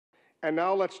And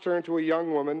now let's turn to a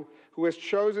young woman who has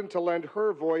chosen to lend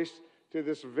her voice to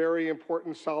this very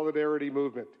important solidarity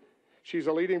movement. She's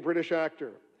a leading British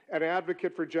actor, an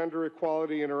advocate for gender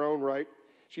equality in her own right.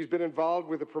 She's been involved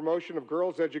with the promotion of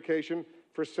girls' education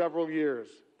for several years.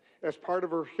 As part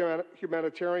of her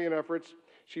humanitarian efforts,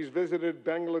 she's visited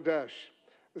Bangladesh,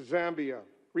 Zambia,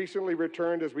 recently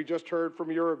returned, as we just heard,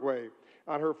 from Uruguay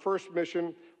on her first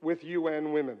mission with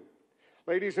UN Women.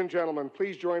 Ladies and gentlemen,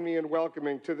 please join me in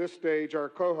welcoming to this stage our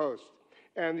co-host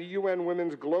and the UN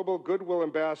Women's Global Goodwill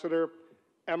Ambassador,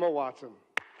 Emma Watson.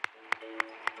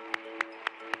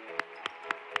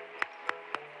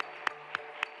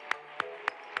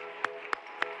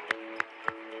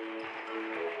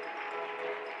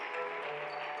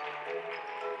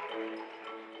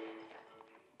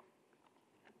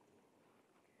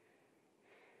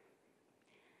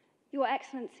 Your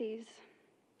Excellencies,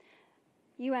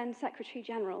 UN Secretary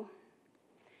General,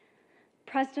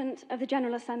 President of the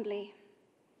General Assembly,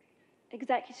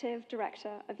 Executive Director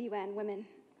of UN Women,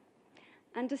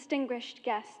 and distinguished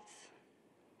guests.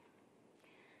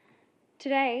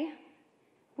 Today,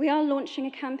 we are launching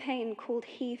a campaign called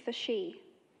HeForShe.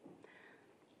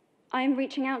 I am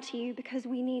reaching out to you because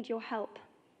we need your help.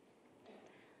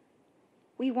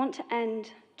 We want to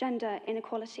end gender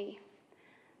inequality,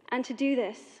 and to do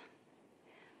this,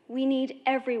 we need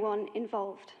everyone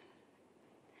involved.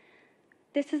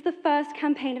 This is the first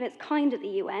campaign of its kind at the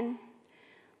UN.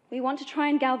 We want to try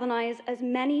and galvanize as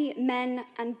many men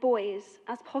and boys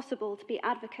as possible to be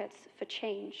advocates for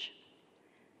change.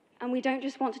 And we don't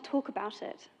just want to talk about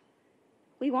it.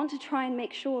 We want to try and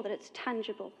make sure that it's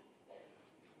tangible.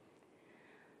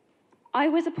 I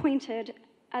was appointed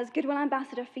as Goodwill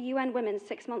Ambassador for UN Women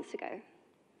 6 months ago.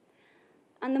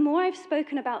 And the more I've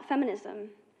spoken about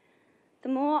feminism, the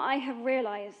more I have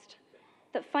realized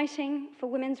that fighting for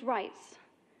women's rights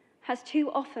has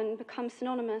too often become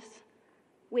synonymous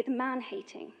with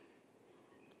man-hating.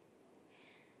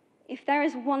 If there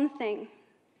is one thing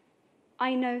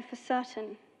I know for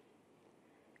certain,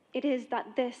 it is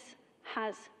that this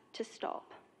has to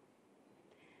stop.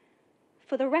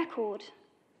 For the record,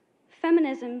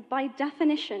 feminism, by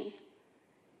definition,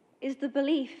 is the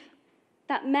belief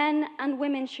that men and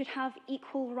women should have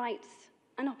equal rights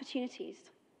and opportunities.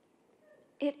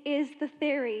 It is the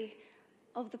theory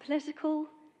of the political,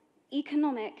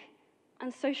 economic,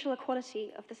 and social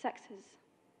equality of the sexes.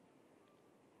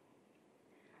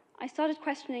 I started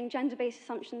questioning gender-based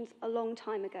assumptions a long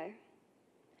time ago.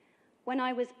 When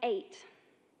I was 8,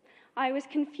 I was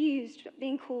confused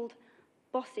being called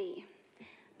bossy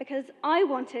because I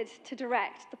wanted to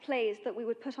direct the plays that we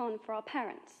would put on for our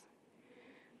parents,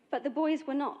 but the boys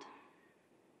were not.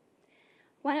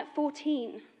 When at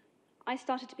 14, I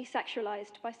started to be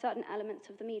sexualized by certain elements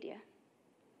of the media.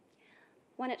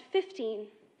 When at 15,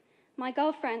 my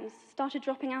girlfriends started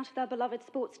dropping out of their beloved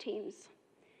sports teams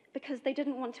because they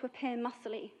didn't want to appear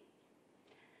muscly.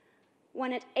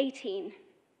 When at 18,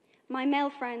 my male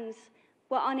friends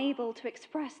were unable to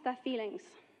express their feelings.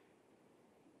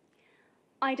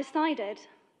 I decided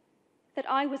that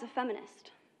I was a feminist,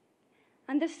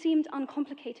 and this seemed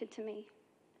uncomplicated to me.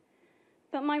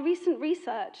 But my recent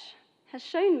research has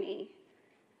shown me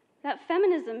that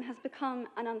feminism has become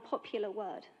an unpopular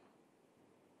word.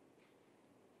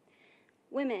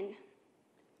 Women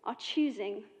are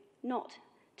choosing not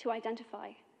to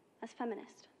identify as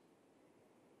feminist.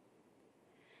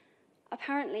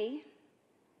 Apparently,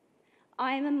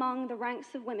 I am among the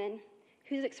ranks of women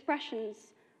whose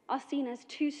expressions are seen as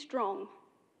too strong,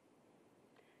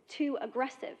 too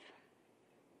aggressive,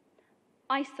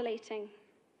 isolating,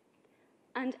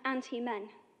 and anti-men,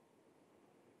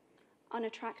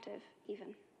 unattractive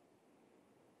even.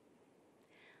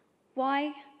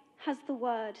 Why has the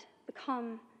word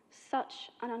become such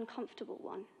an uncomfortable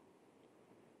one?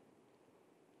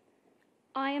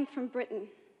 I am from Britain,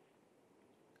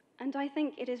 and I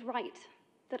think it is right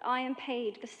that I am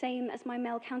paid the same as my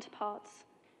male counterparts.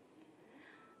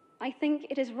 I think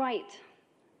it is right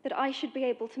that I should be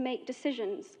able to make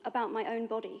decisions about my own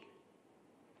body.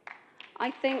 I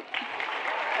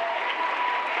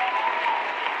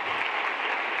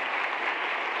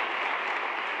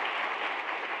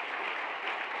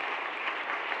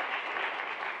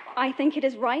think it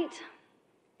is right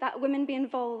that women be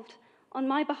involved on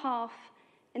my behalf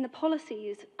in the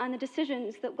policies and the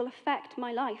decisions that will affect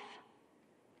my life.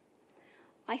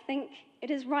 I think it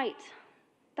is right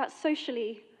that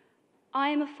socially I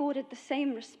am afforded the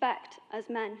same respect as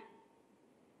men.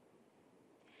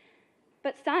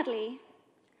 But sadly,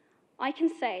 I can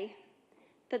say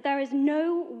that there is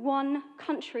no one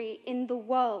country in the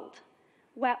world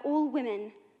where all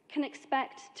women can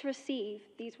expect to receive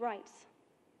these rights.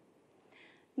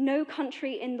 No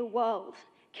country in the world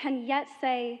can yet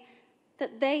say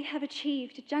that they have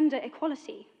achieved gender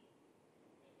equality.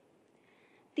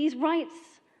 These rights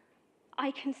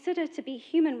I consider to be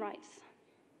human rights,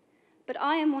 but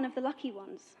I am one of the lucky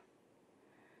ones.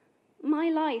 My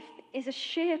life is a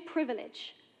sheer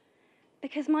privilege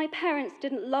because my parents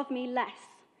didn't love me less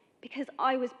because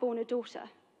I was born a daughter.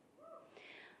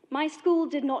 My school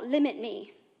did not limit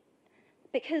me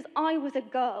because I was a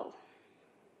girl.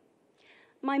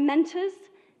 My mentors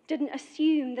didn't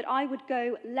assume that I would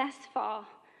go less far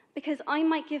because I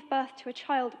might give birth to a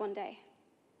child one day.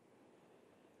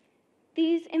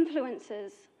 These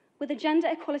influences were the gender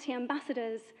equality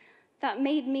ambassadors that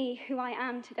made me who I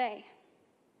am today.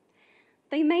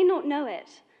 They may not know it,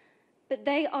 but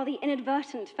they are the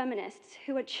inadvertent feminists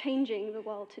who are changing the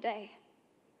world today.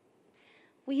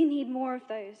 We need more of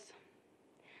those.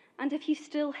 And if you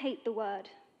still hate the word,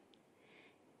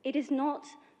 it is not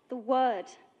the word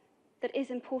that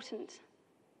is important.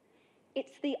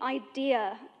 It's the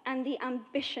idea and the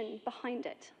ambition behind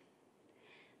it.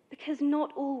 Because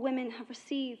not all women have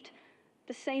received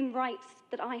the same rights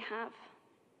that I have.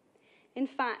 In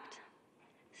fact,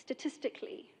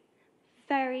 statistically,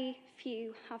 very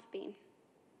few have been.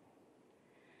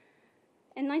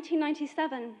 In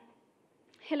 1997,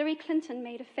 Hillary Clinton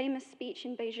made a famous speech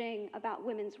in Beijing about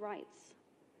women's rights.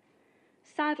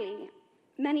 Sadly,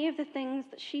 many of the things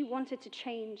that she wanted to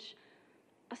change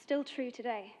are still true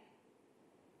today.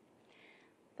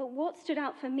 But what stood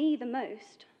out for me the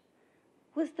most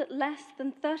was that less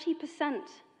than 30%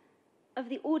 of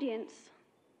the audience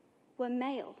were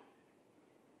male.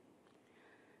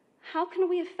 How can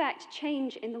we affect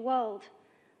change in the world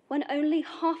when only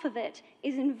half of it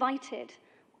is invited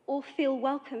or feel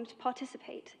welcome to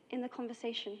participate in the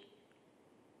conversation?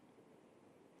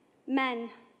 Men,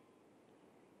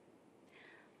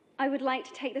 I would like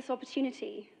to take this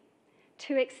opportunity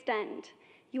to extend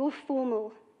your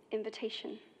formal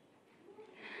invitation.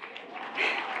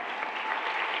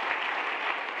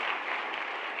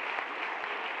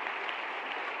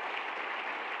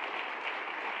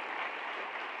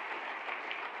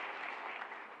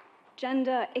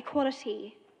 Gender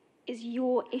equality is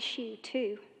your issue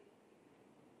too.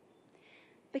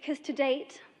 Because to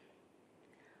date,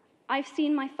 I've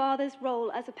seen my father's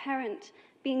role as a parent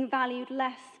being valued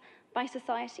less by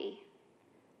society,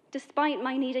 despite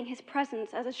my needing his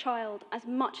presence as a child as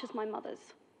much as my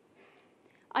mother's.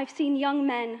 I've seen young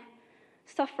men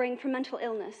suffering from mental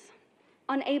illness,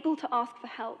 unable to ask for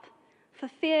help, for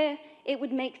fear it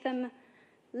would make them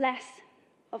less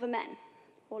of a man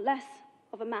or less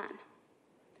of a man.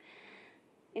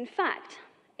 In fact,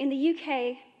 in the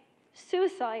UK,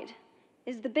 suicide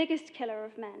is the biggest killer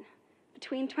of men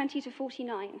between 20 to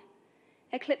 49,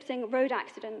 eclipsing road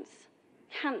accidents,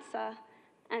 cancer,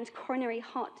 and coronary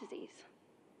heart disease.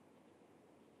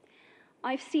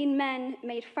 I've seen men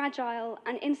made fragile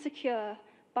and insecure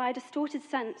by a distorted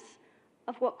sense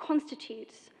of what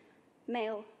constitutes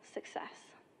male success.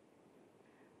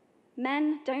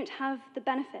 Men don't have the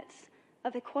benefits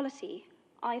of equality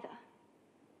either.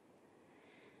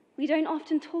 We don't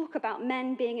often talk about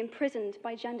men being imprisoned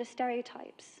by gender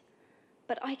stereotypes,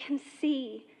 but I can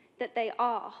see that they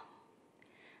are,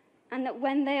 and that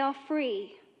when they are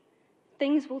free,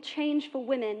 things will change for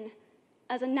women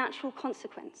as a natural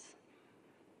consequence.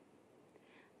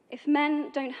 If men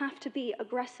don't have to be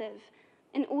aggressive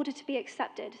in order to be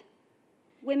accepted,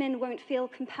 women won't feel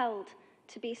compelled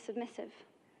to be submissive.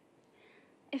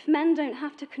 If men don't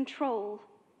have to control,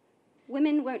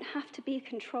 women won't have to be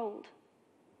controlled.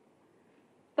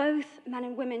 Both men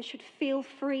and women should feel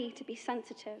free to be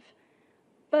sensitive.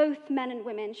 Both men and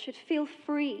women should feel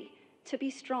free to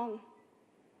be strong.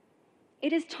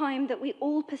 It is time that we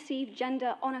all perceive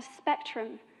gender on a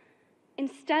spectrum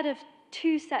instead of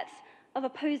two sets of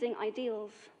opposing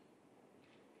ideals.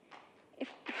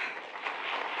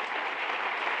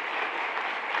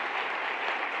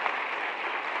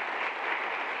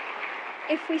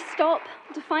 If we stop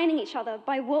defining each other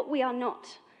by what we are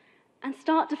not and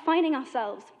start defining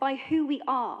ourselves by who we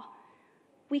are,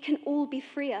 we can all be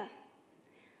freer.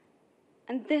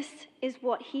 And this is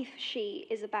what HeForShe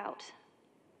is about.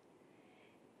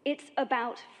 It's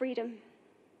about freedom.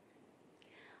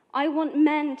 I want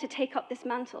men to take up this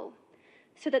mantle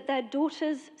so that their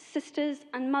daughters, sisters,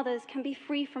 and mothers can be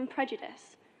free from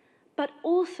prejudice, but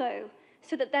also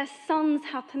so that their sons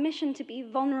have permission to be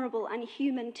vulnerable and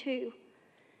human too.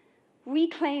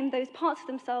 Reclaim those parts of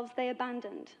themselves they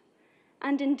abandoned,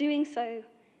 and in doing so,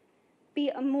 be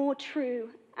a more true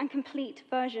and complete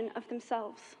version of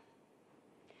themselves.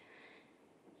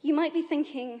 You might be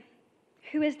thinking,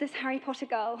 who is this Harry Potter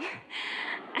girl?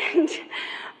 And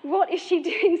what is she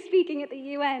doing speaking at the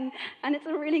UN? And it's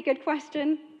a really good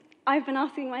question. I've been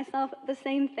asking myself the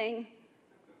same thing.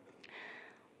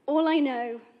 All I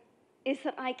know is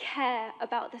that I care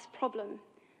about this problem,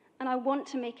 and I want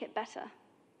to make it better.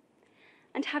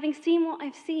 And having seen what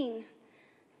I've seen,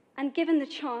 and given the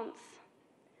chance,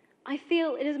 I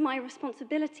feel it is my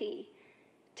responsibility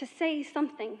to say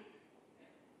something.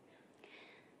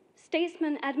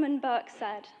 Statesman Edmund Burke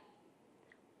said,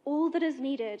 "All that is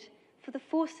needed for the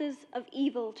forces of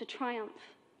evil to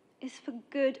triumph is for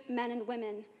good men and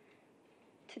women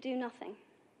to do nothing."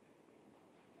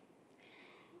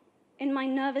 In my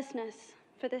nervousness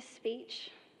for this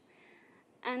speech,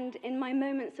 and in my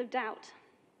moments of doubt,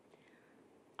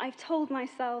 I've told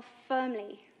myself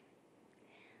firmly,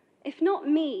 if not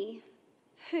me,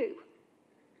 who?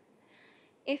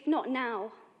 If not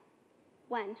now,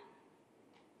 when?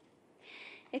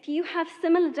 If you have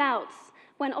similar doubts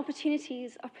when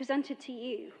opportunities are presented to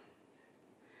you,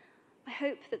 I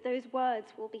hope that those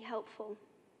words will be helpful.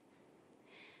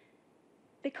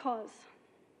 Because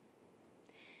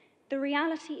the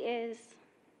reality is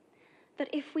that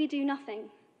if we do nothing,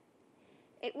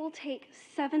 it will take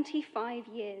 75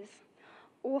 years,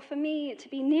 or for me to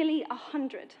be nearly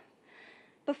 100,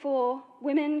 before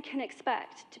women can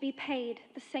expect to be paid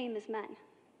the same as men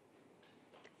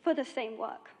for the same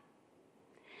work.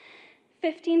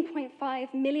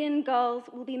 15.5 million girls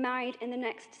will be married in the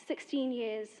next 16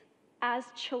 years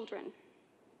as children.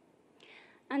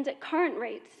 And at current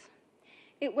rates,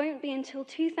 it won't be until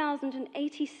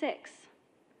 2086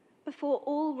 before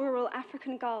all rural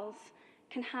African girls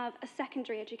can have a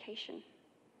secondary education.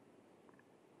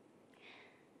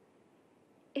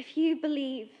 If you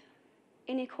believe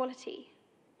in equality,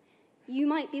 you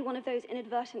might be one of those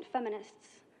inadvertent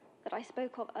feminists that I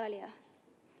spoke of earlier.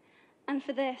 And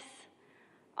for this,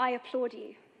 I applaud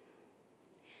you.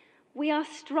 We are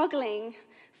struggling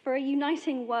for a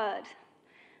uniting word,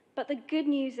 but the good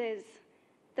news is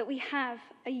that we have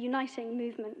a uniting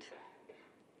movement.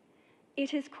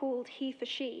 It is called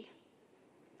HeForShe.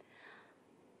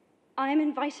 I am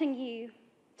inviting you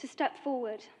to step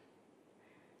forward,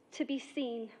 to be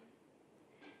seen,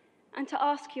 and to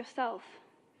ask yourself,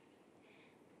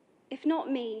 if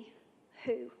not me,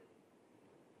 who?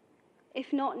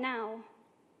 If not now,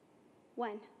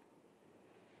 when?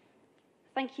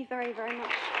 Thank you very, very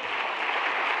much.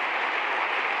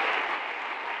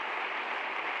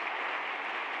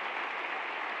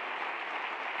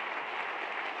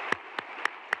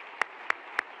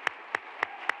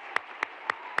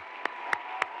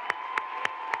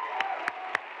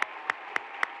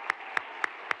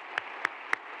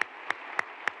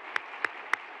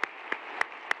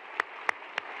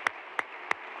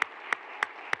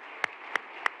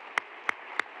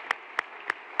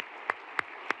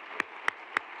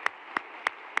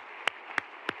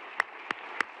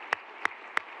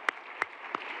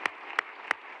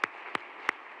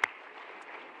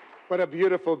 What a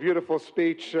beautiful, beautiful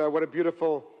speech. What a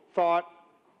beautiful thought.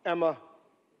 Emma,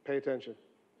 pay attention.